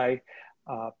reason why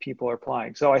people are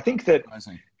applying. So I think that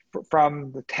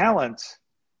from the talent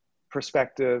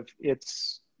perspective,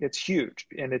 it's huge,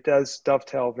 and it does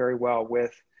dovetail very well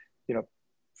with,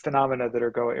 phenomena that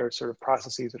are going, or sort of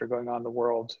processes that are going on in the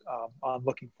world on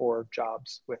looking for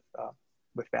jobs with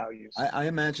values. I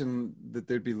imagine that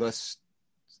there'd be less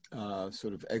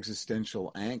sort of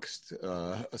existential angst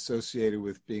associated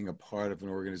with being a part of an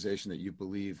organization that you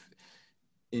believe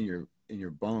in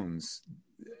your bones,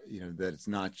 that it's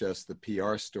not just the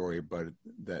PR story, but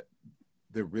that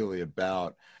they're really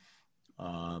about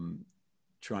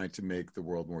trying to make the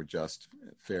world more just,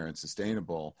 fair, and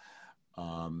sustainable.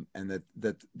 And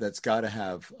that's got to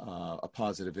have a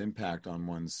positive impact on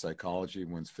one's psychology,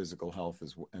 one's physical health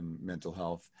and mental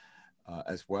health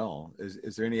as well.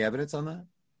 Is there any evidence on that?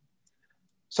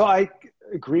 So I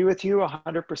agree with you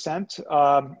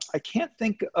 100%. I can't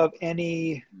think of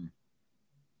any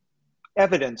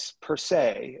evidence per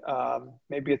se.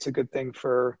 Maybe it's a good thing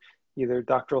for either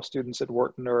doctoral students at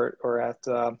Wharton or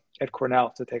at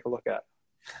Cornell to take a look at.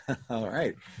 All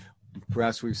right.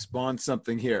 Perhaps we've spawned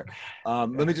something here. Let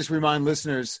me just remind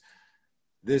listeners,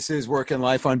 this is Work and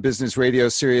Life on Business Radio,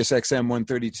 Sirius XM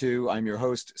 132. I'm your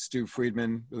host, Stu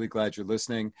Friedman. Really glad you're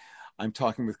listening. I'm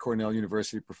talking with Cornell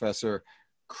University professor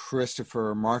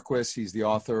Christopher Marquis. He's the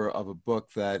author of a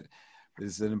book that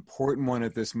is an important one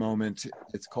at this moment.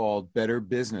 It's called Better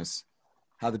Business: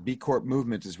 How the B Corp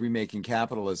Movement is Remaking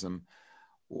Capitalism.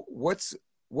 What's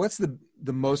the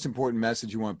most important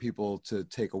message you want people to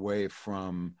take away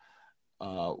from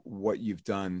what you've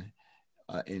done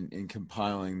in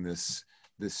compiling this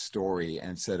story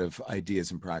and set of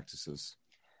ideas and practices?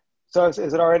 So is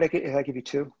it all right if I give you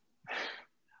 2?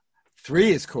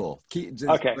 3 is cool.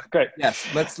 Okay, great. Yes,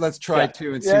 let's try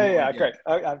 2 and see. Great.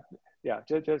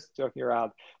 Just joking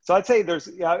around. So I'd say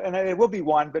and it will be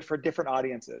 1, but for different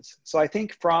audiences. So I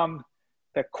think from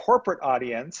the corporate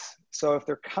audience, so if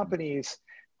they're companies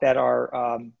that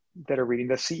are reading,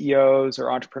 the CEOs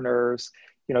or entrepreneurs,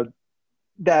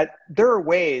 that there are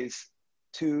ways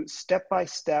to step by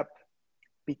step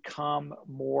become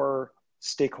more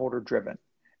stakeholder driven.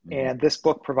 And this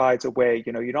book provides a way.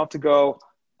 You don't have to go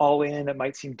all in. It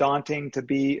might seem daunting to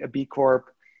be a B Corp.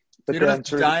 But you don't have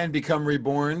to die and become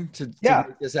reborn to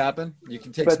make this happen. You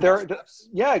can take small steps.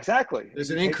 Yeah, exactly. There's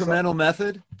an incremental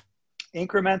method.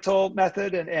 Incremental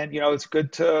method, and it's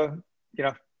good to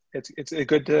it's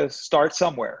good to start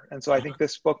somewhere. And so I think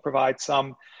this book provides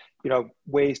some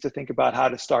ways to think about how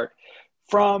to start.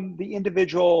 From the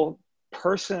individual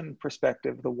person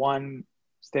perspective, the one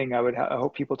thing I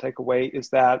hope people take away is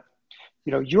that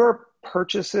your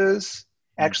purchases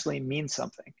actually mean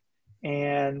something.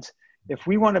 And if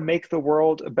we want to make the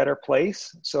world a better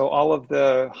place, so all of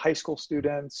the high school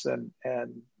students and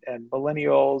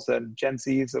millennials and Gen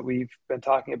Zs that we've been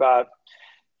talking about,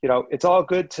 it's all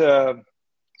good to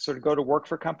sort of go to work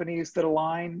for companies that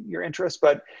align your interests,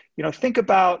 but think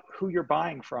about who you're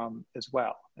buying from as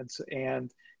well.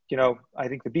 And I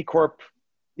think the B Corp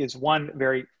is one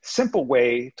very simple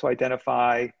way to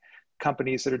identify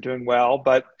companies that are doing well,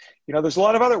 but there's a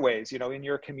lot of other ways, in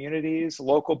your communities,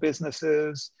 local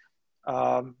businesses,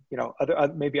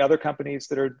 maybe other companies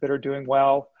that are doing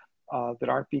well, that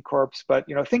aren't B Corps. But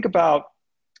think about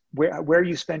where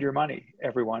you spend your money,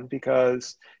 everyone,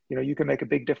 because you can make a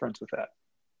big difference with that.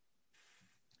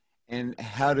 And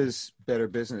how does Better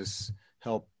Business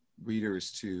help readers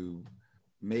to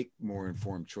make more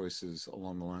informed choices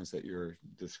along the lines that you're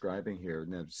describing here?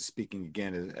 Now, speaking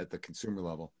again at the consumer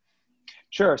level.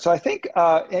 Sure. So I think,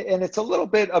 and it's a little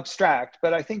bit abstract,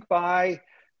 but I think by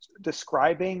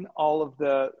describing all of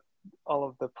the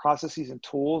processes and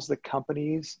tools that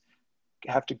companies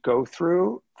have to go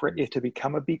through for it to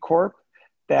become a B Corp,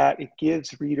 that it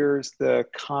gives readers the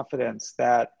confidence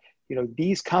that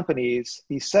these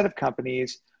set of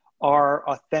companies are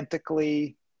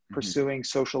authentically pursuing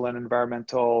social and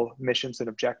environmental missions and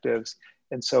objectives,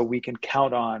 and so we can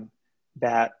count on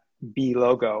that B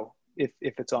logo if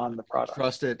it's on the product.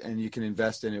 Trust it, and you can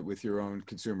invest in it with your own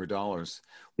consumer dollars.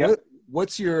 Yep.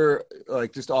 What's your,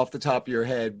 just off the top of your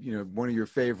head, one of your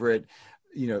favorite,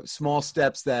 small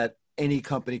steps that any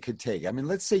company could take? I mean,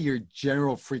 let's say you're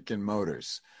General freaking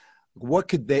Motors. What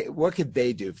could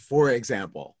they do, for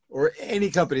example, or any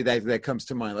company that comes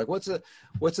to mind? Like, what's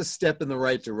a step in the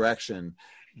right direction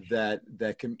that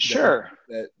can sure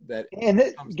that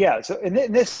so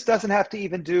this doesn't have to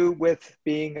even do with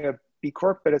being a B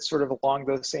Corp, but it's sort of along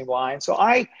those same lines. So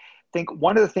I think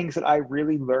one of the things that I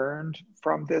really learned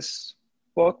from this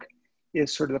book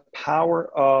is sort of the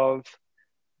power of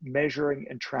measuring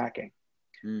and tracking.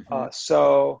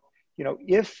 So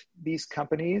if these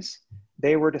companies,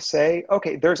 they were to say,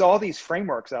 okay, there's all these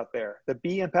frameworks out there. The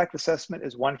B Impact Assessment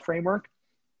is one framework.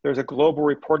 There's a global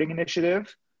reporting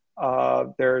initiative.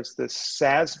 There's the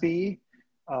SASB,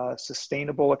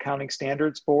 Sustainable Accounting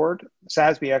Standards Board.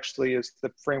 SASB actually is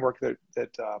the framework that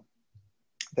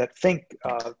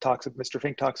Mr.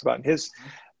 Fink talks about in his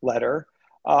letter.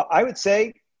 I would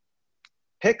say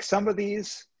pick some of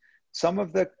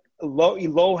the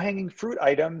low-hanging fruit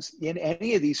items in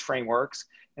any of these frameworks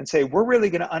and say, we're really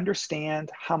going to understand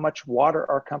how much water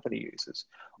our company uses.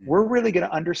 We're really going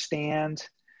to understand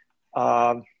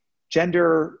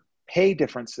gender pay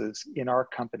differences in our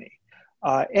company.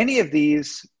 Any of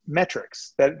these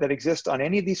metrics that exist on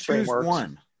any of these frameworks.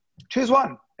 Choose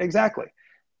one, exactly.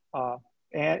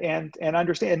 And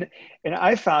understand. And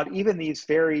I found even these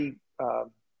very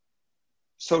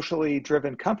socially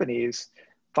driven companies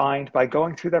find by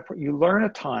going through that, you learn a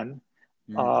ton,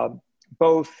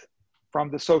 both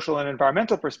from the social and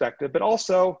environmental perspective, but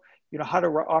also, how to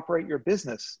operate your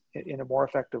business in a more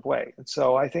effective way. And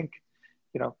so I think,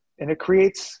 and it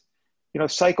creates,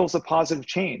 cycles of positive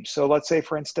change. So let's say,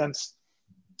 for instance,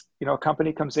 a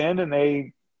company comes in and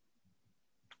they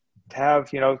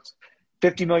have,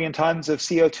 50 million tons of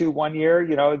CO2 one year,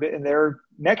 and their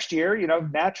next year,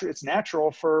 it's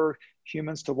natural for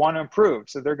humans to want to improve.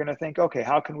 So they're going to think, okay,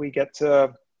 how can we get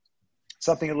to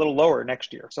something a little lower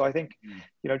next year? So I think,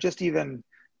 just even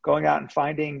going out and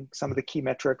finding some of the key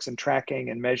metrics and tracking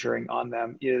and measuring on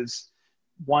them is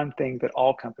one thing that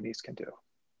all companies can do.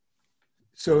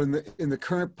 So in the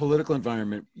current political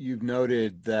environment, you've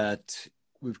noted that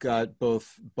we've got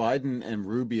both Biden and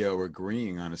Rubio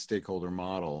agreeing on a stakeholder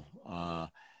model.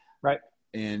 Right.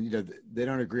 And, they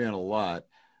don't agree on a lot.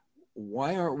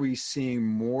 Why aren't we seeing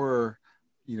more,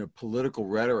 political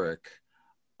rhetoric,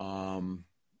 and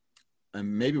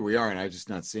maybe we are, and I'm just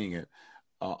not seeing it,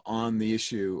 on the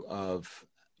issue of,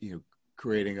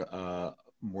 creating a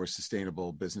more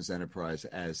sustainable business enterprise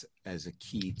as a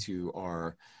key to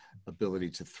our ability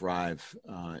to thrive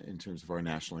in terms of our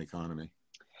national economy?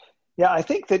 Yeah, I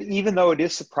think that even though it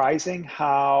is surprising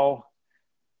how,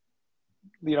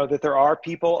 that there are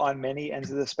people on many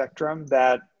ends of the spectrum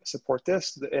that support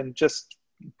this, and just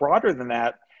broader than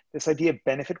that, this idea of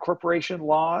benefit corporation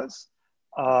laws,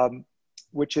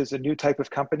 which is a new type of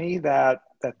company that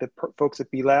the folks at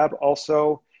B Lab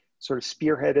also sort of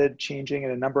spearheaded changing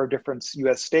in a number of different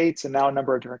US states, and now a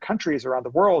number of different countries around the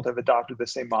world have adopted the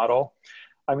same model.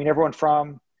 I mean, everyone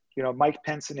from, Mike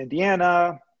Pence in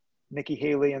Indiana, Nikki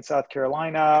Haley in South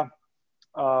Carolina,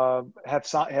 have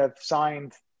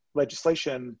signed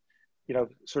legislation,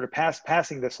 sort of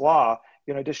passing this law,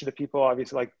 in addition to people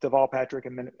obviously like Deval Patrick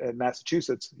in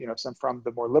Massachusetts, some from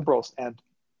the more liberals. And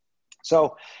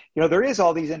so, there is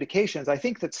all these indications. I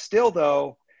think that still,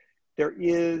 though, there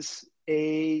is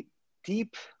a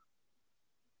deep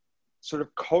sort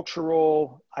of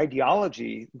cultural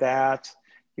ideology that,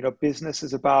 business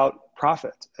is about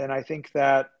profit. And I think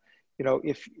that,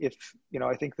 if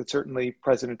I think that certainly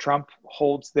President Trump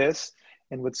holds this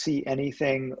and would see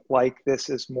anything like this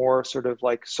as more sort of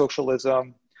like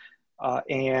socialism.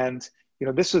 And,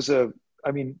 this was Joe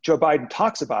Biden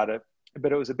talks about it,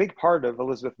 but it was a big part of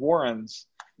Elizabeth Warren's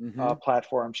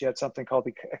platform. She had something called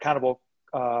the Accountable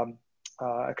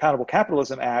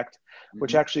Capitalism Act,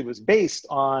 which actually was based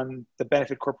on the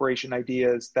benefit corporation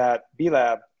ideas that B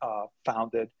Lab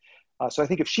founded. So I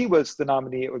think if she was the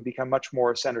nominee, it would become much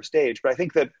more center stage. But I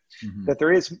think that that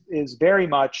there is very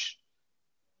much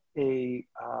an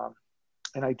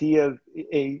idea,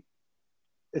 a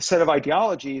set of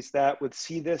ideologies that would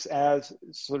see this as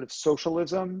sort of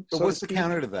socialism. So what's the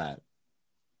counter to that?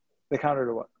 The counter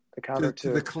to what? The counter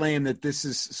to the claim that this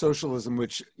is socialism,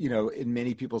 which, in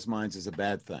many people's minds is a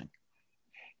bad thing.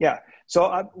 Yeah.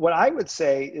 So what I would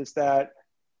say is that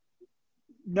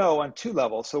no, on two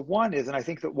levels. So one is, and I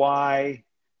think that why,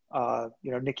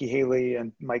 Nikki Haley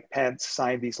and Mike Pence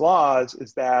signed these laws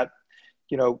is that,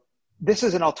 this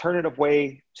is an alternative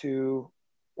way to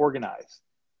organize.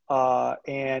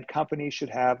 And companies should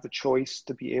have the choice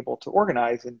to be able to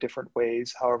organize in different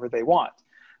ways, however they want.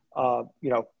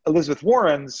 Elizabeth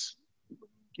Warren's,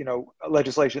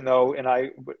 legislation, though, and I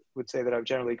would say that I would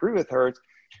generally agree with her,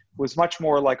 was much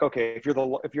more like, okay, if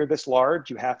you're this large,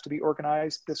 you have to be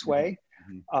organized this way.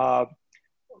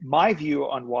 My view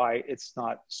on why it's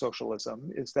not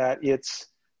socialism is that it's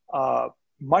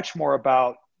much more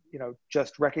about,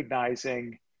 just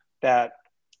recognizing that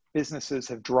businesses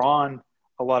have drawn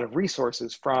a lot of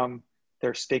resources from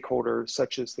their stakeholders,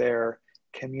 such as their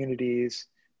communities,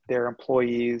 their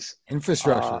employees,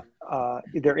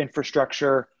 their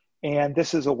infrastructure. And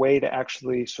this is a way to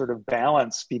actually sort of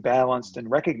be balanced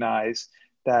and recognize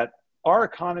that our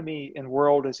economy and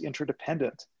world is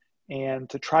interdependent. And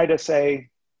to try to say,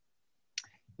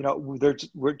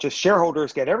 we're just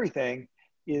shareholders get everything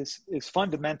is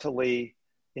fundamentally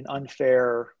an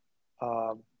unfair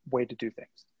way to do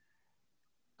things.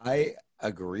 I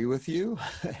agree with you.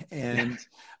 And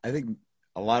I think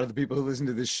a lot of the people who listen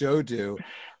to this show do.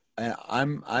 And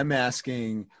I'm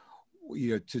asking,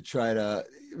 to try to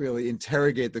really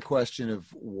interrogate the question of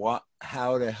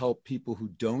how to help people who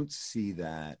don't see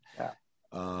that,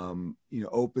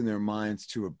 open their minds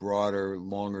to a broader,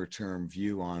 longer term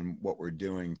view on what we're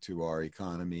doing to our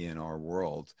economy and our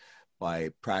world by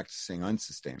practicing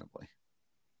unsustainably.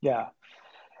 Yeah.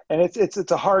 And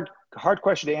it's a hard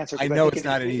question to answer. I know it's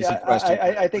not an easy question.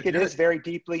 I think it is very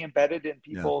deeply embedded in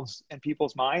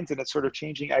people's minds, and it's sort of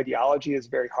changing ideology is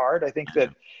very hard. I think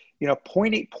that,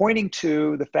 pointing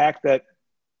to the fact that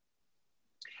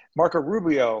Marco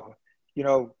Rubio,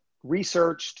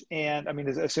 researched and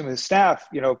assuming his staff,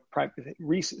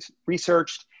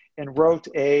 researched and wrote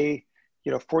a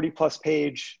 40+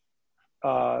 page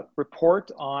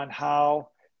report on how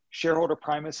shareholder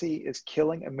primacy is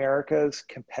killing America's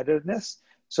competitiveness.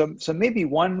 So maybe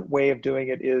one way of doing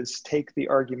it is take the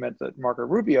argument that Marco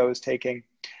Rubio is taking.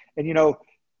 And,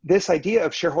 this idea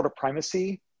of shareholder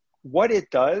primacy, what it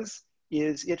does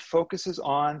is it focuses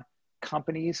on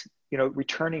companies,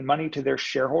 returning money to their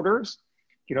shareholders,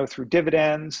 through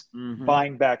dividends,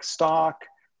 buying back stock,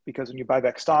 because when you buy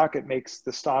back stock, it makes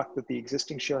the stock that the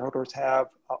existing shareholders have,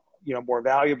 more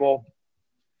valuable.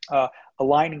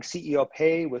 Aligning CEO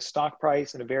pay with stock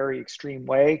price in a very extreme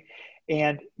way.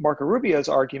 And Marco Rubio's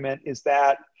argument is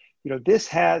that, this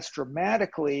has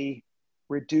dramatically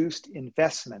reduced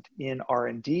investment in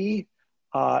R&D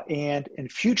and in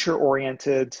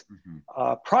future-oriented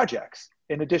projects,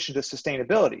 in addition to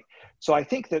sustainability. So I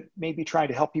think that maybe trying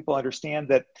to help people understand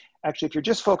that actually, if you're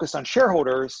just focused on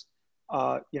shareholders,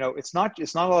 it's not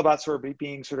all about sort of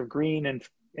being sort of green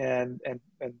and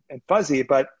fuzzy,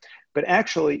 but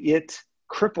actually it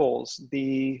cripples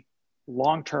the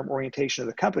long-term orientation of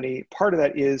the company, part of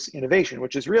that is innovation,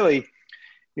 which is really,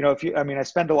 I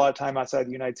spend a lot of time outside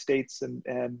the United States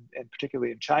and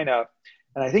particularly in China.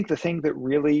 And I think the thing that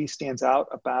really stands out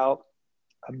about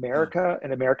America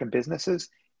and American businesses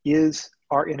is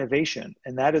our innovation.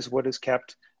 And that is what has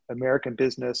kept American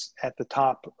business at the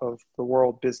top of the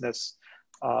world business,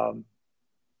 over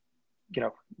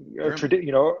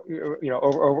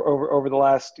the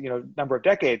last, number of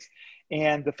decades.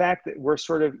 And the fact that we're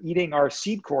sort of eating our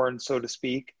seed corn, so to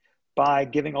speak, by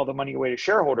giving all the money away to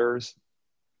shareholders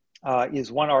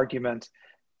is one argument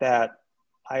that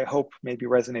I hope maybe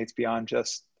resonates beyond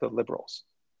just the liberals.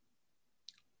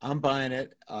 I'm buying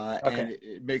it, Okay. and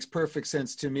it makes perfect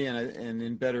sense to me. And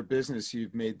in Better Business,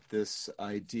 you've made this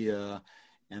idea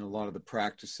and a lot of the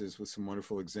practices with some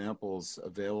wonderful examples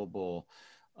available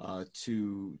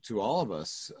to all of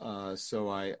us. So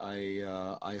I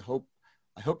hope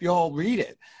you all read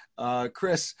it.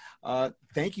 Chris,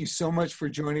 thank you so much for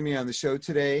joining me on the show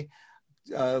today.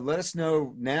 Let us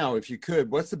know now, if you could,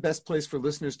 what's the best place for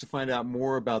listeners to find out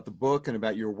more about the book and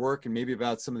about your work and maybe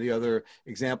about some of the other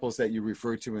examples that you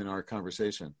referred to in our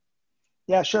conversation?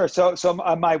 Yeah, sure. So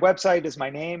my website is my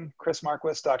name,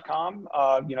 chrismarquis.com.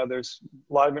 There's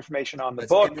a lot of information on the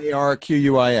book.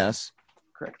 MARQUIS.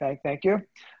 Correct. Thank you.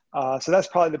 So that's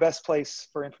probably the best place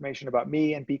for information about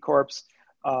me and B Corps.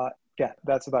 Yeah,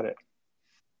 that's about it.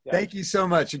 Yeah. Thank you so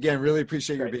much. Again, really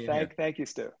appreciate your being here. Thank you,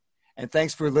 Stu. And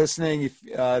thanks for listening. If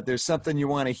there's something you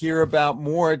want to hear about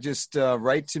more, just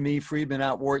write to me,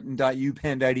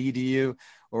 friedman@wharton.upenn.edu,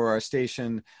 or our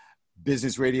station,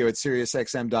 Business Radio at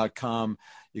SiriusXM.com.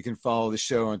 You can follow the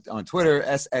show on Twitter,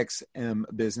 SXM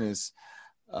Business.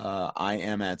 I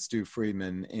am at Stu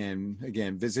Friedman. And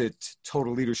again, visit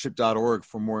totalleadership.org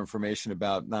for more information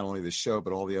about not only the show,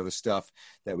 but all the other stuff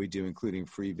that we do, including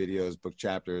free videos, book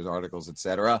chapters, articles,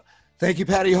 etc. Thank you,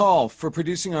 Patty Hall, for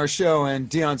producing our show, and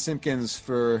Dion Simpkins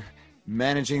for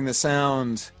managing the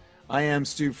sound. I am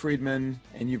Stu Friedman,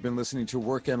 and you've been listening to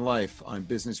Work and Life on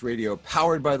Business Radio,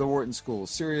 powered by the Wharton School,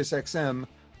 Sirius XM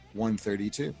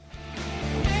 132.